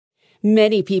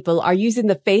Many people are using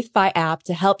the FaithFi app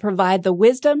to help provide the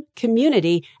wisdom,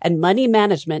 community, and money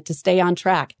management to stay on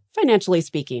track, financially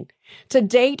speaking. To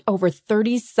date, over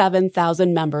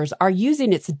 37,000 members are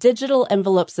using its digital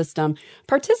envelope system,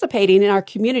 participating in our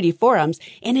community forums,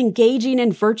 and engaging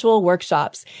in virtual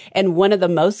workshops. And one of the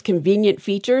most convenient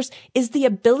features is the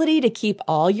ability to keep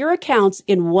all your accounts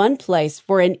in one place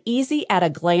for an easy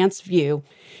at-a-glance view.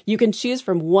 You can choose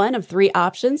from one of three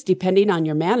options depending on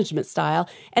your management style,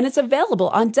 and it's available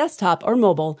on desktop or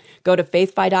mobile. Go to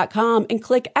faithfi.com and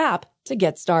click App to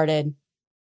get started.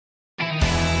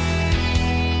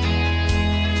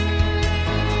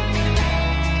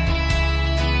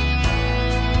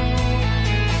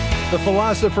 The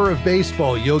philosopher of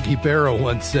baseball, Yogi Berra,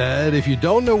 once said, if you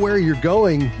don't know where you're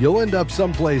going, you'll end up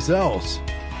someplace else.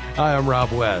 Hi, I'm Rob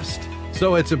West.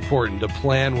 So it's important to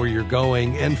plan where you're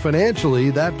going, and financially,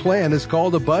 that plan is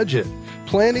called a budget,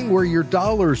 planning where your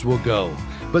dollars will go.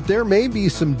 But there may be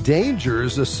some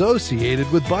dangers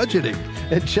associated with budgeting,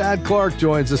 and Chad Clark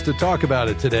joins us to talk about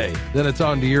it today. Then it's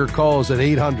on to your calls at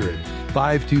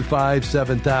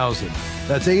 800-525-7000.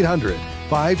 That's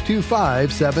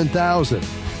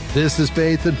 800-525-7000. This is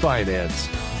Faith and Finance,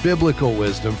 biblical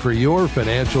wisdom for your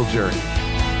financial journey.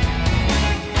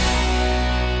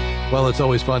 Well, it's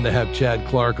always fun to have Chad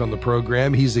Clark on the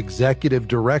program. He's executive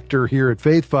director here at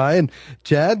FaithFi. And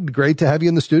Chad, great to have you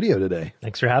in the studio today.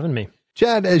 Thanks for having me.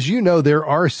 Chad, as you know, there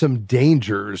are some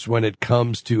dangers when it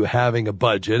comes to having a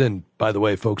budget. And by the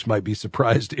way, folks might be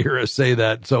surprised to hear us say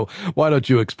that. So why don't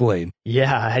you explain?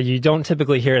 Yeah, you don't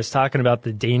typically hear us talking about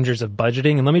the dangers of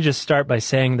budgeting. And let me just start by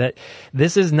saying that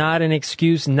this is not an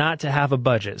excuse not to have a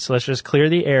budget. So let's just clear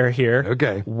the air here.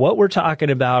 Okay. What we're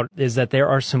talking about is that there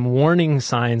are some warning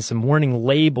signs, some warning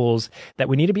labels that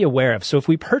we need to be aware of. So if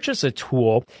we purchase a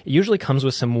tool, it usually comes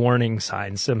with some warning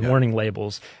signs, some warning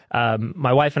labels.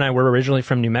 My wife and I were originally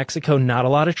from New Mexico, not a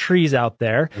lot of trees out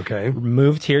there. Okay.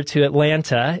 Moved here to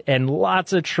Atlanta and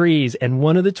lots of trees. And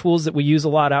one of the tools that we use a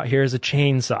lot out here is a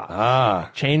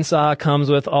chainsaw. Chainsaw comes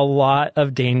with a lot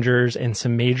of dangers and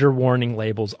some major warning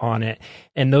labels on it.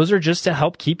 And those are just to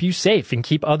help keep you safe and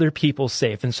keep other people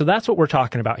safe. And so that's what we're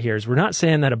talking about here is we're not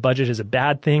saying that a budget is a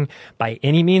bad thing by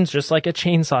any means, just like a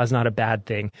chainsaw is not a bad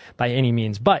thing by any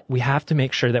means. But we have to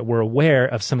make sure that we're aware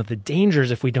of some of the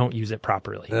dangers if we don't use it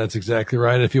properly. That's exactly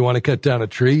right. If you want to cut down a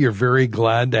tree, you're very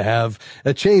glad to have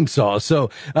a chainsaw.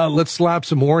 So let's slap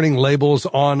some warning labels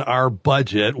on our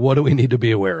budget. What do we need to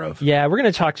be aware of? Yeah, we're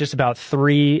going to talk just about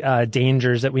three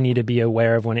dangers that we need to be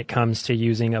aware of when it comes to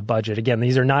using a budget. Again,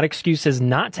 these are not excuses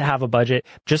not to have a budget,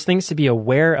 just things to be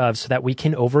aware of so that we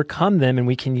can overcome them and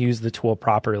we can use the tool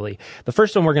properly. The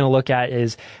first one we're going to look at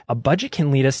is a budget can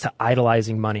lead us to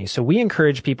idolizing money. So we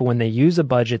encourage people when they use a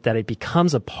budget that it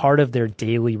becomes a part of their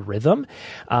daily rhythm.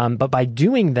 But by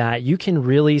doing that, you can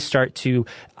really start to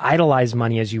idolize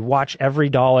money as you watch every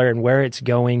dollar and where it's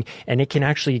going. And it can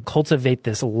actually cultivate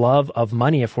this love of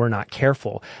money if we're not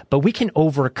careful. But we can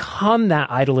overcome that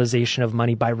idolization of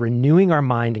money by renewing our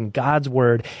mind in God's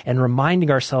word and reminding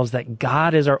ourselves that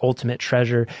God is our ultimate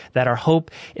treasure, that our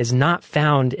hope is not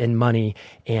found in money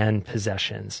and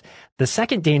possessions. The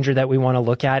second danger that we want to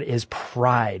look at is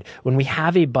pride. When we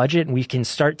have a budget and we can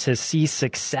start to see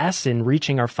success in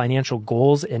reaching our financial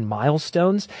goals and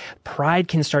milestones, pride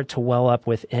can start to well up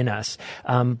within us.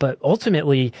 But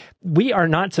ultimately, we are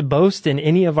not to boast in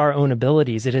any of our own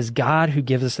abilities. It is God who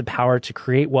gives us the power to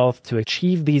create wealth, to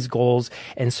achieve these goals.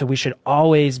 And so we should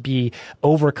always be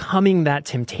overcoming that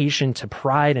temptation to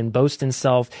pride and boast in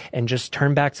self and just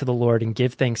turn back to the Lord and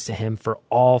give thanks to Him for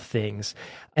all things.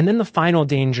 And then the final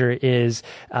danger is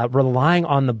relying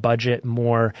on the budget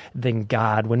more than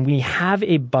God. When we have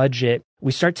a budget,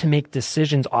 we start to make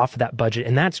decisions off of that budget,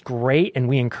 and that's great, and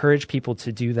we encourage people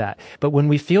to do that. But when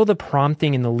we feel the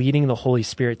prompting and the leading of the Holy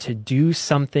Spirit to do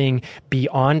something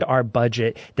beyond our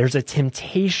budget, there's a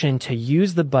temptation to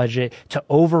use the budget to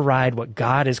override what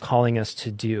God is calling us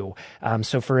to do.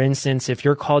 So for instance, if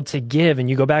you're called to give and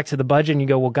you go back to the budget and you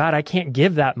go, well, God, I can't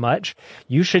give that much,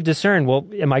 you should discern, well,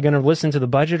 am I going to listen to the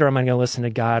budget or am I going to listen to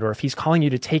God? Or if He's calling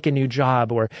you to take a new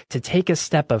job or to take a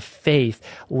step of faith,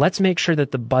 let's make sure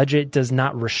that the budget does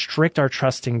not restrict our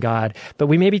trust in God, but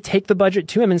we maybe take the budget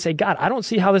to Him and say, God, I don't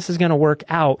see how this is going to work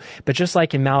out. But just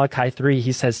like in Malachi 3,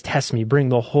 He says, test me, bring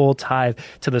the whole tithe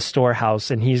to the storehouse,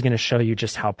 and He's going to show you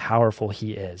just how powerful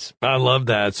He is. I love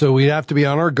that. So we have to be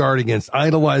on our guard against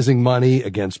idolizing money,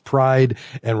 against pride,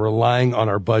 and relying on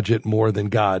our budget more than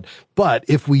God. But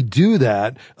if we do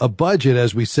that, a budget,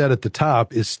 as we said at the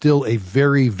top, is still a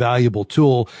very valuable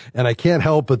tool. And I can't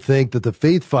help but think that the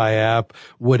FaithFi app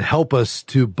would help us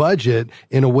to budget it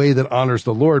in a way that honors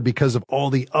the Lord because of all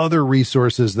the other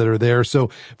resources that are there. So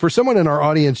for someone in our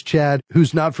audience, Chad,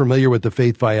 who's not familiar with the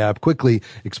FaithFi app, quickly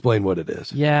explain what it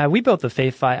is. Yeah, we built the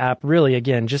FaithFi app really,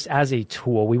 again, just as a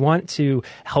tool. We want to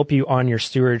help you on your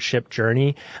stewardship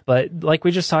journey. But like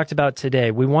we just talked about today,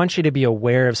 we want you to be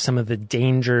aware of some of the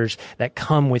dangers that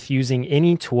come with using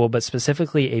any tool, but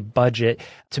specifically a budget,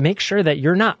 to make sure that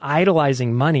you're not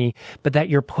idolizing money, but that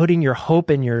you're putting your hope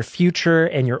in your future,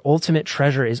 and your ultimate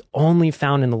treasure is only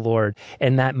found in the Lord.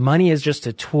 And that money is just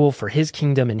a tool for his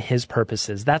kingdom and his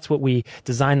purposes. That's what we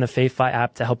designed the FaithFi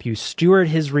app to help you steward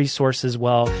his resources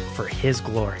well for his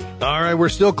glory. All right, we're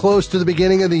still close to the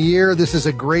beginning of the year. This is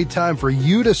a great time for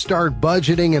you to start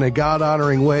budgeting in a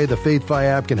God-honoring way. The FaithFi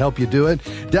app can help you do it.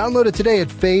 Download it today at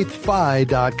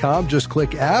faithfi.com. Just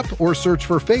click app or search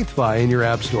for FaithFi in your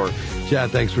app store.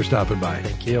 Chad, thanks for stopping by.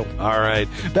 Thank you. All right.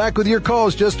 Back with your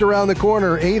calls just around the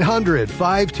corner,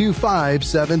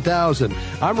 800-525-7000.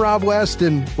 I'm Rob West,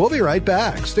 and we'll be right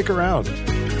back. Stick around.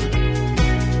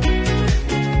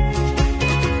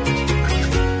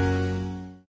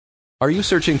 Are you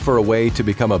searching for a way to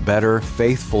become a better,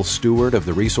 faithful steward of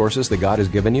the resources that God has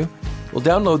given you? Well,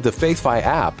 download the FaithFi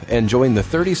app and join the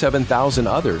 37,000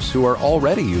 others who are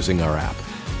already using our app.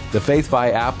 The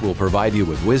FaithFi app will provide you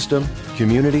with wisdom,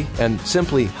 community, and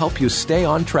simply help you stay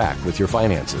on track with your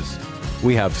finances.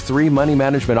 We have 3 money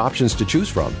management options to choose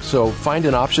from, so find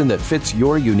an option that fits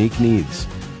your unique needs.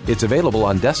 It's available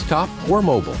on desktop or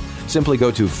mobile. Simply go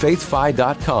to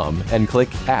faithfi.com and click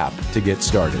app to get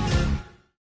started.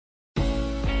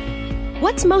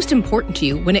 What's most important to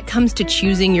you when it comes to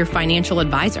choosing your financial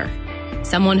advisor?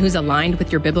 Someone who's aligned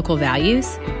with your biblical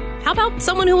values? How about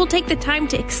someone who will take the time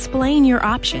to explain your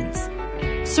options?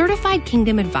 Certified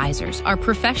Kingdom Advisors are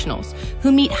professionals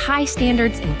who meet high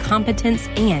standards in competence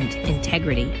and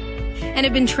integrity and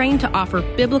have been trained to offer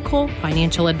biblical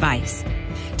financial advice.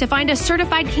 To find a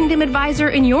Certified Kingdom Advisor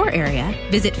in your area,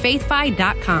 visit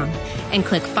faithfi.com and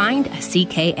click Find a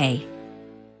CKA.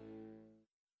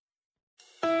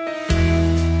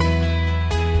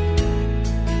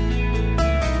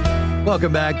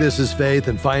 Welcome back. This is Faith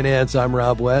and Finance. I'm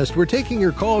Rob West. We're taking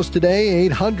your calls today,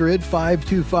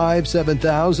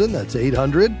 800-525-7000. That's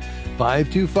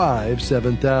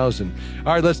 800-525-7000.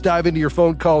 All right, let's dive into your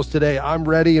phone calls today. I'm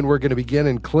ready, and we're going to begin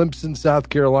in Clemson, South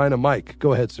Carolina. Mike,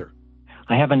 go ahead, sir.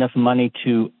 I have enough money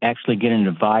to actually get an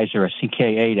advisor, a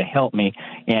CKA, to help me,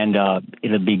 and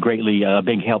it'll be greatly a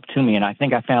big help to me. And I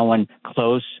think I found one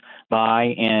close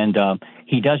by, and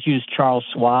he does use Charles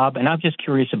Schwab, and I'm just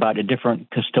curious about the different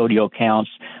custodial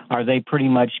accounts. Are they pretty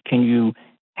much, can you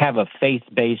have a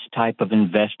faith-based type of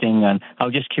investing? And I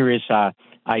was just curious, I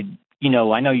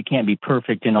know you can't be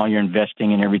perfect in all your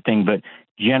investing and everything, but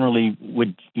generally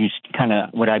would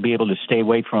I be able to stay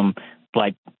away from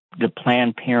like the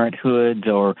Planned Parenthood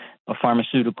or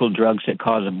pharmaceutical drugs that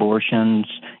cause abortions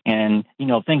and,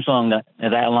 things along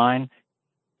that line?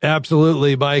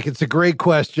 Absolutely, Mike. It's a great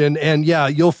question. And yeah,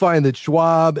 you'll find that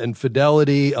Schwab and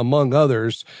Fidelity, among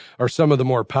others, are some of the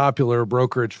more popular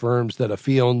brokerage firms that a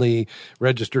fee-only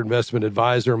registered investment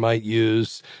advisor might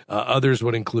use. Others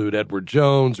would include Edward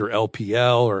Jones or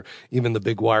LPL or even the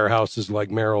big wirehouses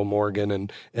like Merrill Morgan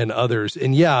and others.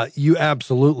 And yeah, you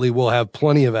absolutely will have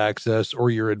plenty of access, or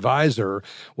your advisor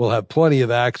will have plenty of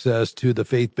access to the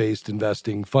faith-based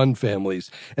investing fund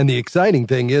families. And the exciting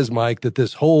thing is, Mike, that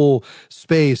this whole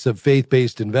space of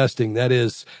faith-based investing, that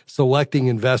is selecting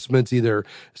investments, either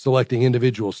selecting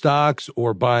individual stocks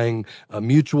or buying a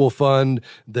mutual fund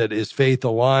that is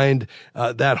faith-aligned,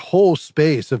 that whole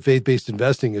space of faith-based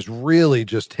investing is really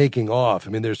just taking off. I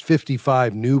mean, there's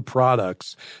 55 new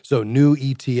products, so new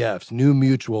ETFs, new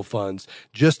mutual funds,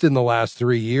 just in the last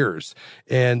 3 years.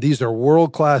 And these are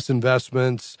world-class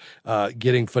investments,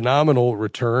 getting phenomenal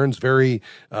returns, very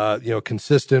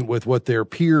consistent with what their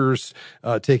peers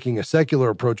taking a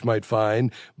secular approach might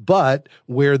find, but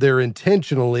where they're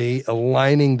intentionally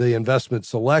aligning the investment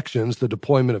selections, the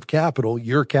deployment of capital,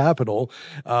 your capital,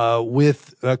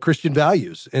 with Christian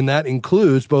values. And that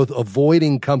includes both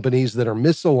avoiding companies that are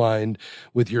misaligned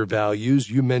with your values.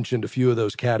 You mentioned a few of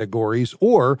those categories,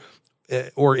 or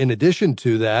in addition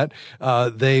to that,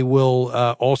 they will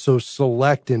also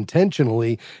select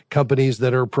intentionally companies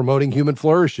that are promoting human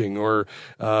flourishing or,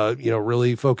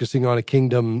 really focusing on a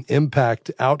kingdom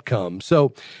impact outcome.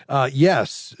 So,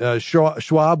 yes,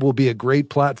 Schwab will be a great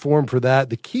platform for that.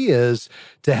 The key is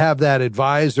to have that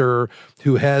advisor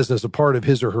who has, as a part of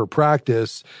his or her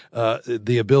practice,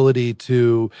 the ability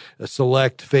to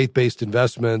select faith-based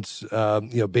investments,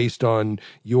 based on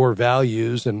your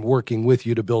values and working with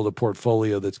you to build a portfolio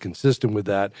portfolio that's consistent with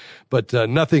that. But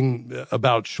nothing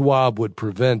about Schwab would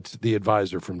prevent the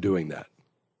advisor from doing that.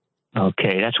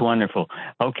 Okay, that's wonderful.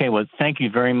 Okay, well, thank you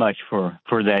very much for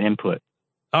that input.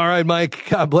 All right, Mike.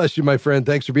 God bless you, my friend.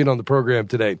 Thanks for being on the program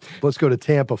today. Let's go to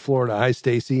Tampa, Florida. Hi,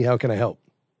 Stacy. How can I help?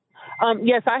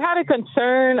 Yes, I had a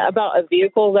concern about a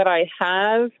vehicle that I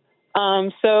have.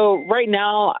 So right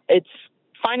now it's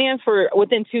financed for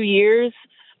within 2 years,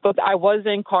 but I was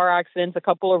in car accidents, a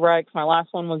couple of wrecks. My last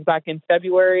one was back in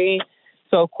February.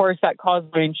 So of course that caused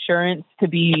my insurance to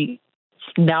be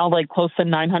now like close to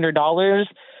 $900.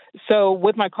 So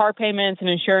with my car payments and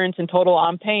insurance in total,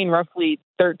 I'm paying roughly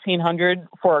 $1,300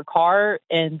 for a car,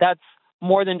 and that's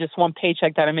more than just one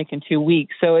paycheck that I make in 2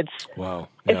 weeks. So it's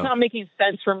not making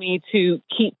sense for me to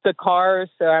keep the car.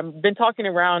 So I've been talking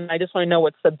around. I just want to know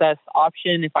what's the best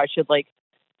option, if I should like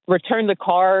return the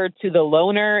car to the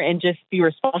loaner and just be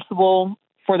responsible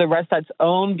for the rest that's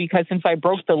owned, because since I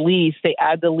broke the lease, they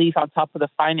add the lease on top of the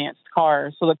financed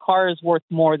car. So the car is worth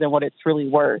more than what it's really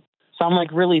worth. So I'm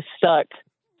like really stuck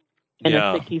in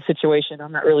a sticky situation.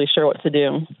 I'm not really sure what to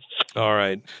do. All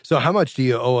right. So how much do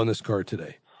you owe on this car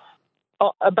today?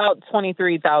 Oh, about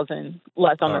 $23,000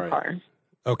 less on the car.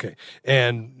 Okay.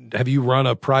 And have you run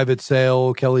a private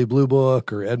sale, Kelley Blue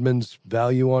Book or Edmunds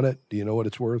value on it? Do you know what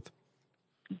it's worth?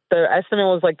 The estimate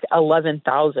was like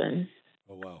 $11,000.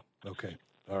 Oh, wow. Okay.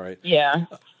 All right. Yeah.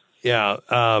 Yeah.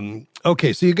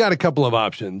 Okay. So you got a couple of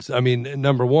options. I mean,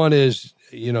 number one is,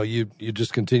 you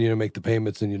just continue to make the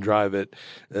payments and you drive it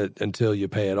until you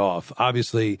pay it off.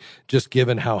 Obviously, just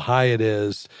given how high it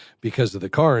is because of the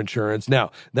car insurance.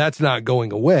 Now, that's not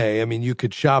going away. I mean, you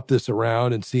could shop this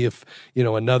around and see if,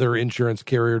 another insurance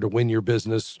carrier to win your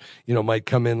business, might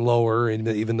come in lower. And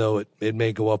even though it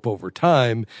may go up over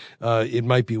time, it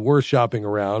might be worth shopping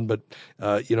around. But,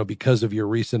 because of your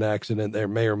recent accident, there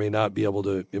may or may not be able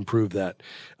to improve that.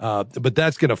 But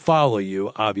that's going to follow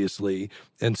you, obviously.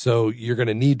 And so you're going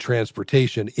to need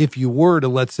transportation. If you were to,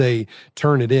 let's say,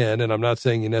 turn it in, and I'm not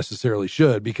saying you necessarily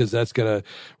should, because that's going to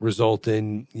result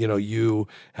in, you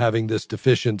having this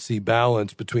deficiency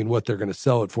balance between what they're going to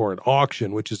sell it for at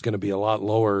auction, which is going to be a lot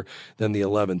lower than the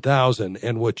 $11,000,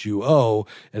 and what you owe.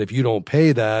 And if you don't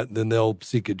pay that, then they'll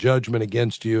seek a judgment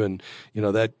against you. And,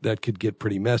 that could get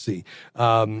pretty messy.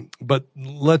 But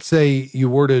let's say you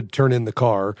were to turn in the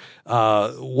car.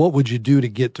 What would you do to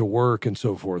get to work and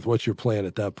so forth? What's your plan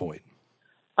at that point?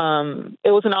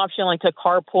 It was an option like to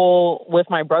carpool with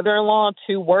my brother-in-law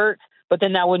to work, but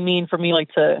then that would mean for me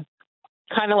like to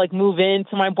kind of like move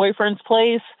into my boyfriend's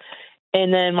place.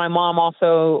 And then my mom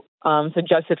also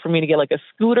suggested for me to get like a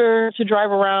scooter to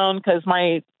drive around, because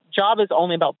my job is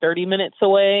only about 30 minutes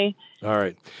away. All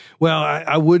right. Well,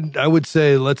 I would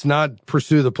say let's not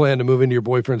pursue the plan to move into your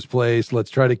boyfriend's place. Let's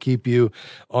try to keep you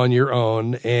on your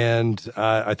own. And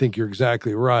I think you're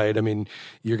exactly right. I mean,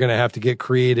 you're going to have to get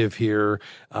creative here.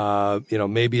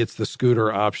 Maybe it's the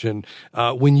scooter option.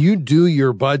 When you do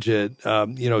your budget,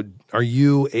 are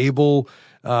you able,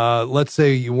 let's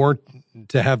say you weren't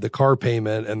to have the car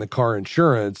payment and the car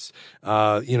insurance,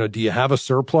 do you have a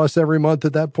surplus every month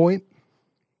at that point?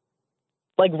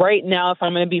 Like right now, if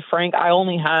I'm going to be frank, I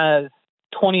only have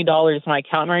 $20 in my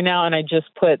account right now, and I just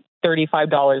put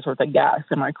 $35 worth of gas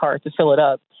in my car to fill it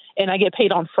up. And I get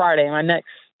paid on Friday. My next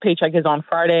paycheck is on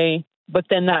Friday, but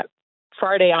then that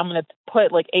Friday I'm going to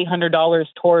put like $800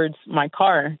 towards my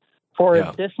car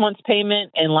for this month's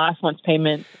payment and last month's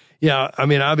payment. Yeah, I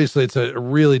mean, obviously it's a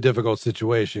really difficult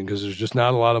situation because there's just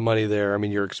not a lot of money there. I mean,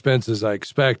 your expenses, I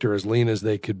expect, are as lean as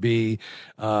they could be,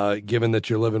 given that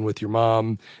you're living with your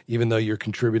mom, even though you're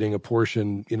contributing a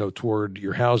portion, toward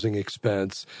your housing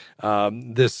expense.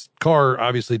 This car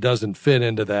obviously doesn't fit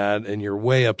into that, and you're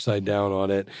way upside down on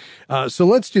it. So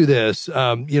let's do this.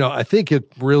 I think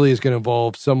it really is going to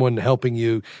involve someone helping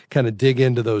you kind of dig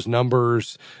into those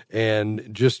numbers and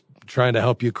just trying to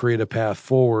help you create a path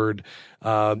forward.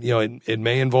 It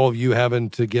may involve you having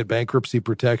to get bankruptcy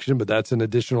protection, but that's an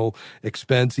additional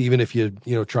expense, even if you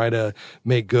try to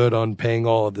make good on paying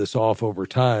all of this off over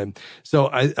time. So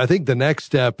I think the next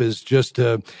step is just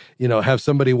to, have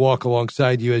somebody walk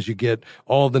alongside you as you get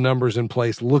all the numbers in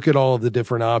place, look at all of the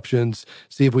different options,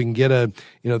 see if we can get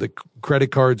the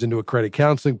credit cards into a credit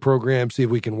counseling program, see if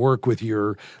we can work with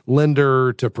your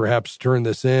lender to perhaps turn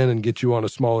this in and get you on a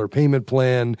smaller payment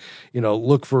plan,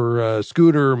 look for a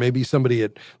scooter, maybe somebody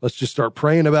let's just start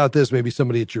praying about this. Maybe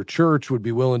somebody at your church would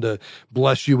be willing to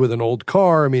bless you with an old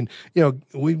car. I mean,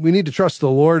 we need to trust the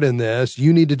Lord in this.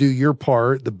 You need to do your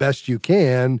part the best you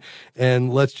can.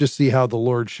 And let's just see how the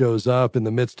Lord shows up in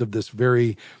the midst of this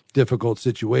very difficult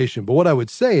situation. But what I would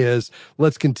say is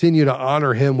let's continue to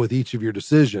honor him with each of your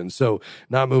decisions. So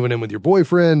not moving in with your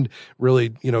boyfriend, really,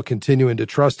 continuing to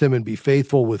trust him and be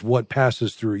faithful with what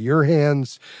passes through your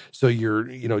hands. So you're,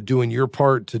 doing your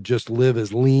part to just live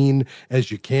as lean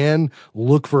as you can.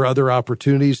 Look for other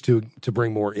opportunities to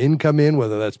bring more income in,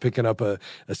 whether that's picking up a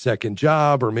second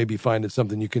job or maybe finding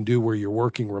something you can do where you're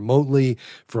working remotely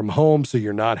from home so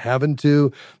you're not having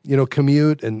to,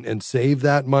 commute and save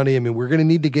that money. I mean, we're going to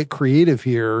need to get creative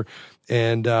here.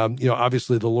 And,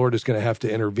 obviously the Lord is going to have to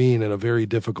intervene in a very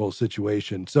difficult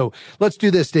situation. So let's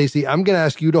do this, Stacy. I'm going to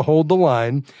ask you to hold the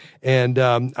line, and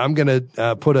I'm going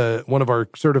to put one of our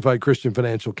certified Christian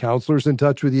financial counselors in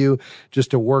touch with you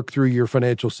just to work through your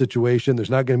financial situation. There's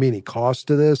not going to be any cost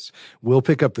to this. We'll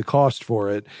pick up the cost for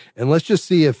it. And let's just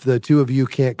see if the two of you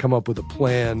can't come up with a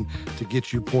plan to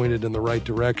get you pointed in the right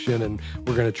direction. And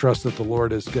we're going to trust that the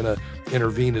Lord is going to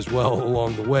intervene as well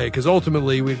along the way, because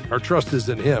ultimately our trust is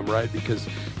in him, right? Because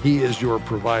he is your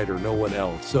provider, no one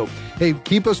else. So, hey,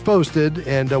 keep us posted,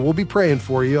 and we'll be praying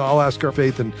for you. I'll ask our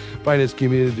faith and finance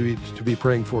community to be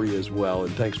praying for you as well.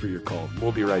 And thanks for your call.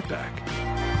 We'll be right back.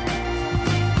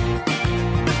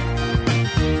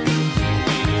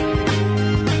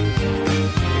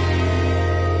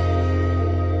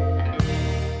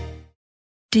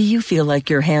 Do you feel like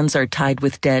your hands are tied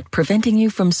with debt, preventing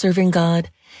you from serving God?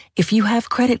 If you have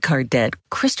credit card debt,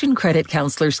 Christian credit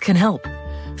counselors can help.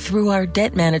 Through our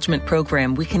debt management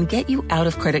program, we can get you out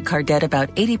of credit card debt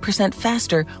about 80%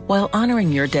 faster while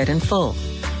honoring your debt in full.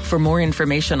 For more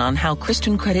information on how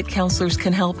Christian credit counselors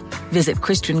can help, visit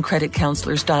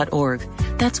ChristianCreditCounselors.org.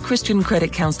 That's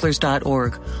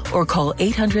ChristianCreditCounselors.org, or call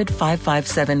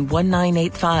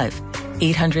 800-557-1985.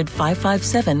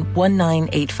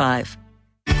 800-557-1985.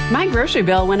 My grocery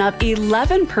bill went up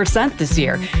 11% this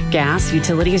year. Gas,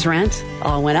 utilities, rent,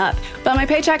 all went up. But my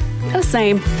paycheck, the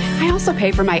same. I also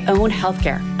pay for my own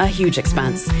healthcare, a huge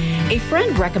expense. A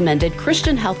friend recommended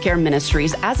Christian Healthcare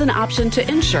Ministries as an option to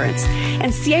insurance,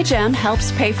 and CHM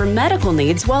helps pay for medical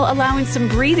needs while allowing some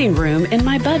breathing room in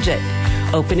my budget.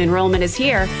 Open enrollment is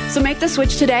here, so make the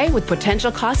switch today with potential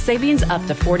cost savings up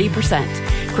to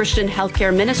 40%. Christian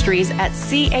Healthcare Ministries at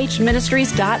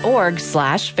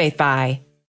chministries.org/faithfi.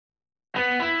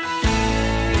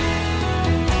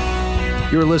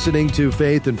 You're listening to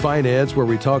Faith and Finance, where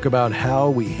we talk about how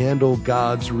we handle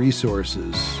God's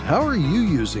resources. How are you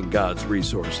using God's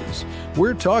resources?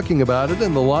 We're talking about it,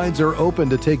 and the lines are open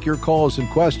to take your calls and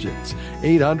questions.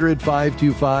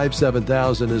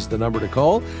 800-525-7000 is the number to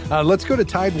call. Let's go to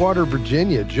Tidewater,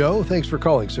 Virginia. Joe, thanks for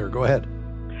calling, sir. Go ahead.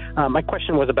 My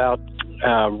question was about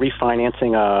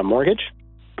refinancing a mortgage.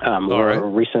 We're a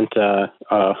recent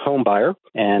home buyer,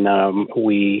 and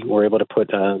we were able to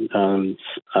put a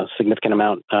significant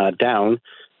amount down,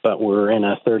 but we're in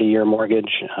a 30-year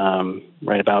mortgage,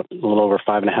 right about a little over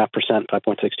 5.5%,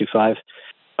 5.625.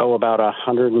 Owe about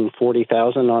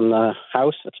 $140,000 on the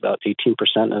house. That's about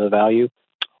 18% of the value.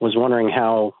 Was wondering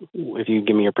if you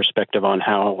give me your perspective on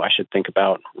how I should think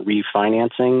about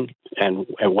refinancing, and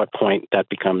at what point that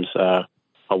becomes a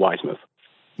wise move.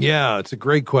 Yeah, it's a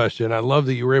great question. I love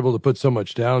that you were able to put so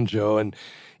much down, Joe. And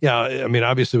yeah, I mean,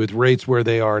 obviously with rates where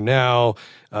they are now,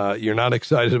 you're not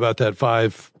excited about that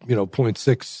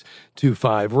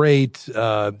 0.625 rate.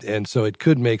 And so it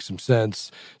could make some sense,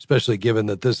 especially given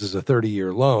that this is a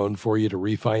 30-year loan for you to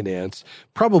refinance.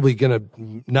 Probably going to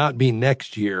not be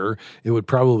next year. It would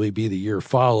probably be the year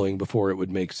following before it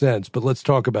would make sense. But let's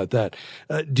talk about that.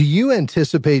 Do you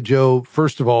anticipate, Joe,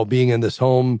 first of all, being in this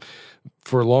home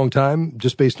for a long time,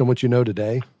 just based on what you know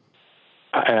today?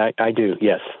 I do,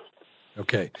 yes.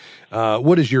 Okay.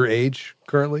 What is your age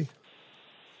currently?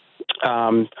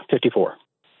 54.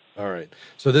 All right.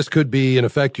 So this could be, in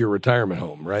effect, your retirement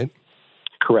home, right?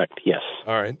 Correct, yes.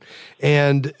 All right.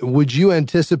 And would you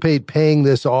anticipate paying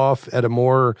this off at a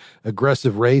more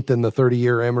aggressive rate than the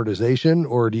 30-year amortization,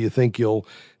 or do you think you'll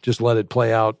just let it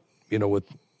play out, with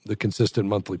the consistent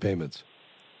monthly payments?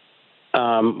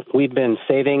 We've been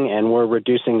saving, and we're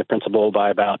reducing the principal by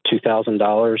about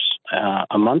 $2,000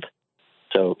 a month.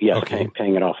 So, yes, okay.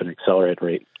 Paying it off at an accelerated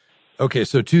rate. Okay,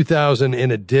 so $2,000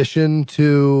 in addition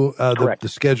to the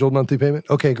scheduled monthly payment?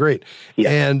 Okay, great.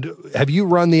 Yes. And have you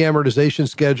run the amortization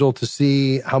schedule to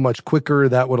see how much quicker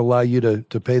that would allow you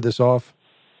to pay this off?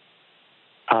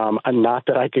 Not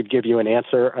that I could give you an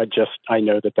answer. I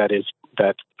know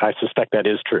that I suspect that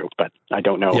is true, but I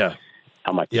don't know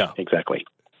how much exactly.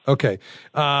 Okay.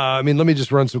 Let me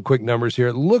just run some quick numbers here.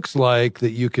 It looks like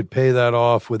that you could pay that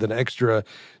off with an extra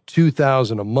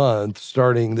 $2,000 a month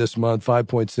starting this month,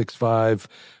 5.65,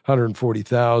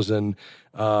 $140,000.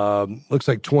 looks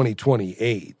like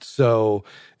 2028. So,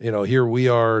 here we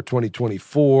are,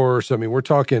 2024. So, we're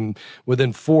talking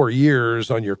within 4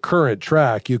 years on your current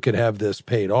track, you could have this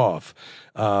paid off,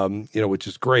 which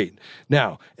is great.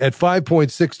 Now, at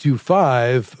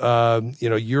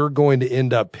 5.625, you're going to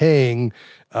end up paying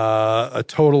a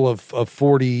total of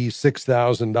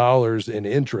 $46,000 in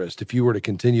interest if you were to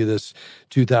continue this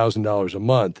 $2,000 a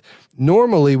month.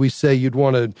 Normally, we say you'd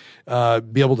want to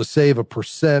be able to save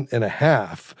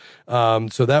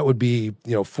 1.5%. So that would be,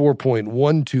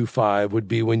 4.125 would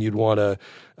be when you'd want to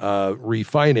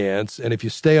refinance. And if you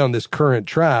stay on this current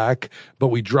track, but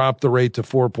we drop the rate to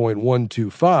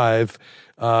 4.125,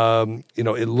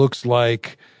 it looks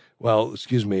like, well,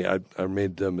 excuse me, I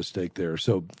made a mistake there.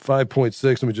 So 5.6,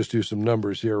 let me just do some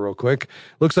numbers here real quick.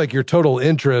 Looks like your total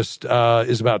interest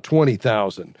is about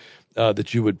 $20,000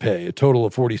 that you would pay, a total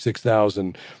of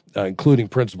 $46,000, including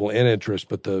principal and interest,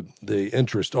 but the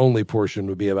interest only portion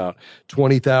would be about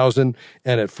 $20,000.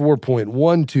 And at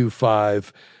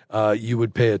 4.125, you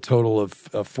would pay a total of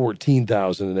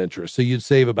 $14,000 in interest. So you'd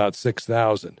save about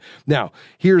 $6,000. Now,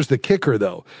 here's the kicker,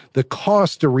 though. The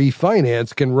cost to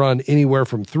refinance can run anywhere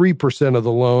from 3% of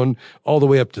the loan all the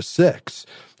way up to 6%.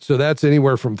 So that's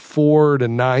anywhere from $4,000 to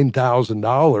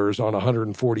 $9,000 on a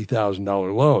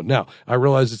 $140,000 loan. Now, I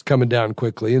realize it's coming down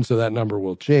quickly, and so that number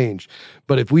will change.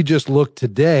 But if we just look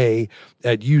today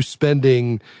at you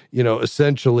spending,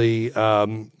 essentially,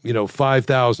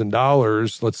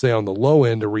 $5,000, let's say on the low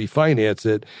end to refinance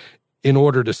it, in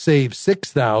order to save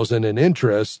 $6,000 in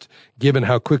interest, given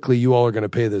how quickly you all are going to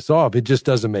pay this off, it just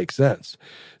doesn't make sense.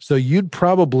 So you'd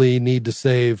probably need to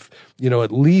save,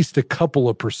 at least a couple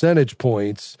of percentage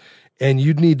points, and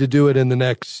you'd need to do it in the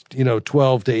next,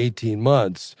 12 to 18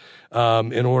 months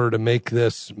in order to make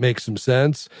this make some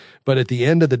sense. But at the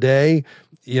end of the day,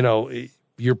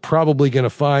 you're probably going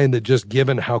to find that just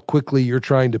given how quickly you're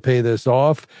trying to pay this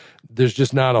off, there's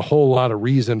just not a whole lot of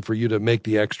reason for you to make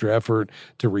the extra effort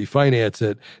to refinance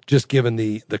it, just given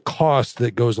the cost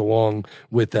that goes along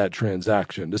with that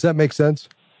transaction. Does that make sense?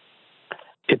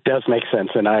 It does make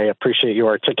sense, and I appreciate you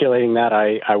articulating that.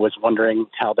 I was wondering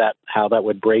how that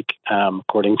would break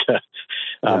according to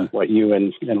what you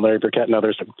and Larry Burkett and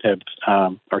others have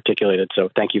articulated. So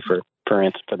thank you for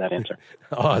that answer.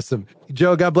 Awesome.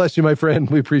 Joe, God bless you, my friend.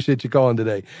 We appreciate you calling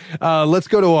today. Let's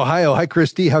go to Ohio. Hi,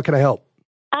 Christy. How can I help?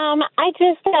 I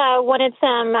just wanted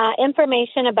some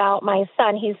information about my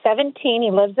son. He's 17.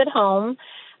 He lives at home.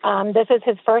 This is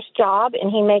his first job,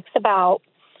 and he makes about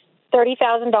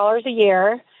 $30,000 a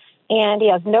year, and he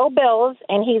has no bills,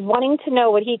 and he's wanting to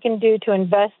know what he can do to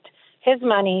invest his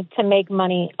money to make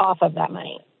money off of that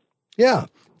money. Yeah.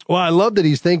 Well, I love that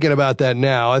he's thinking about that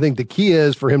now. I think the key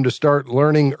is for him to start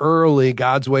learning early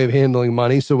God's way of handling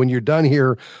money. So when you're done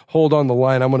here, hold on the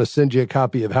line. I'm going to send you a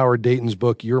copy of Howard Dayton's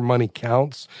book, Your Money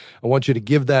Counts. I want you to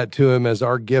give that to him as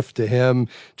our gift to him,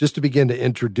 just to begin to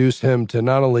introduce him to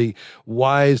not only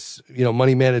wise,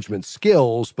 money management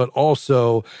skills, but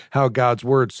also how God's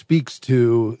word speaks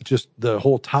to just the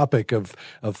whole topic of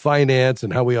finance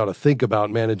and how we ought to think about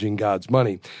managing God's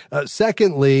money.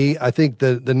 Secondly, I think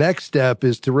the next step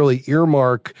is to really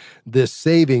earmark this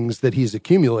savings that he's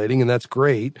accumulating, and that's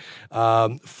great,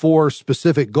 for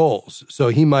specific goals. So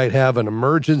he might have an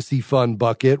emergency fund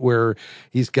bucket where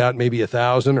he's got maybe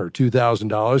 $1,000 or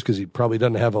 $2,000 because he probably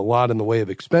doesn't have a lot in the way of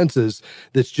expenses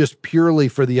that's just purely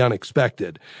for the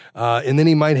unexpected. And then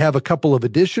he might have a couple of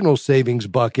additional savings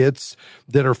buckets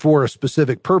that are for a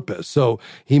specific purpose. So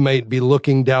he might be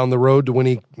looking down the road to when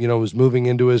he, is moving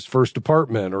into his first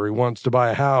apartment, or he wants to buy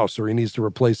a house, or he needs to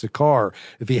replace a car.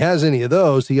 If he has any of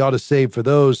those, he ought to save for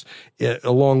those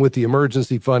along with the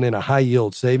emergency fund in a high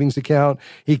yield savings account.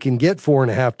 He can get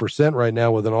 4.5% right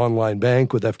now with an online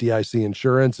bank with FDIC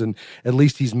insurance, and at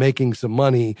least he's making some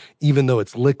money, even though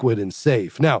it's liquid and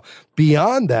safe. Now,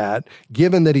 beyond that,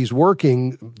 given that he's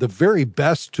working, the very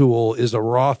best tool is a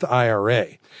Roth IRA.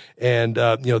 And,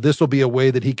 this will be a way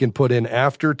that he can put in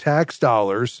after-tax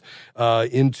dollars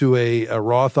into a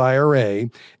Roth IRA.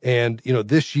 And,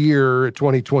 this year,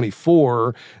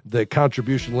 2024, the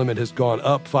contribution limit has gone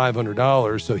up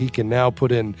 $500. So he can now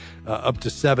put in up to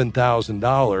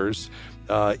 $7,000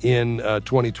 in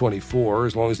 2024,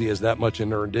 as long as he has that much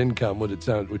in earned income, which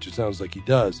it sounds like he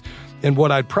does. And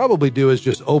what I'd probably do is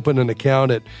just open an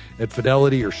account at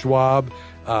Fidelity or Schwab.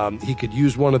 He could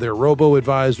use one of their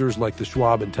robo-advisors like the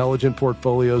Schwab Intelligent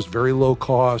Portfolios, very low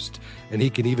cost, and he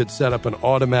can even set up an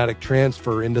automatic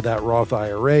transfer into that Roth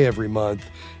IRA every month,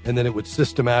 and then it would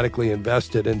systematically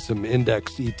invest it in some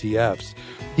indexed ETFs.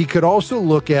 He could also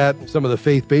look at some of the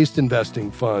faith-based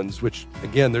investing funds, which,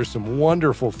 again, there's some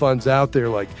wonderful funds out there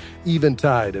like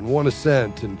Eventide and One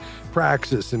Ascent and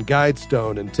Praxis and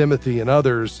Guidestone and Timothy and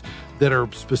others that are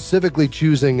specifically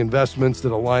choosing investments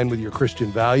that align with your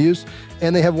Christian values,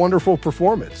 and they have wonderful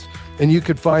performance. And you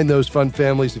could find those fund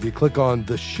families if you click on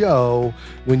the show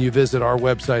when you visit our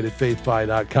website at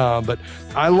faithfi.com. But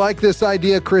I like this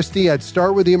idea, Christy. I'd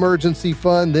start with the emergency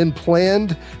fund, then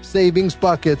planned savings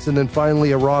buckets, and then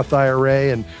finally a Roth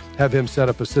IRA, and have him set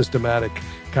up a systematic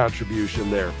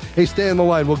contribution there. Hey, stay on the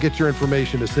line. We'll get your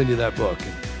information to send you that book.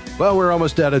 Well, we're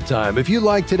almost out of time. If you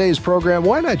like today's program,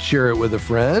 why not share it with a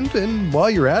friend? And while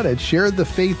you're at it, share the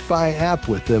FaithFi app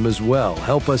with them as well.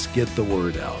 Help us get the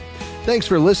word out. Thanks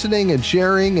for listening and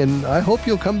sharing, and I hope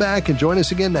you'll come back and join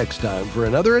us again next time for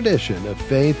another edition of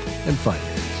Faith and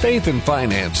Finance. Faith and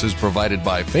Finance is provided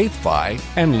by FaithFi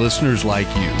and listeners like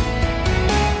you.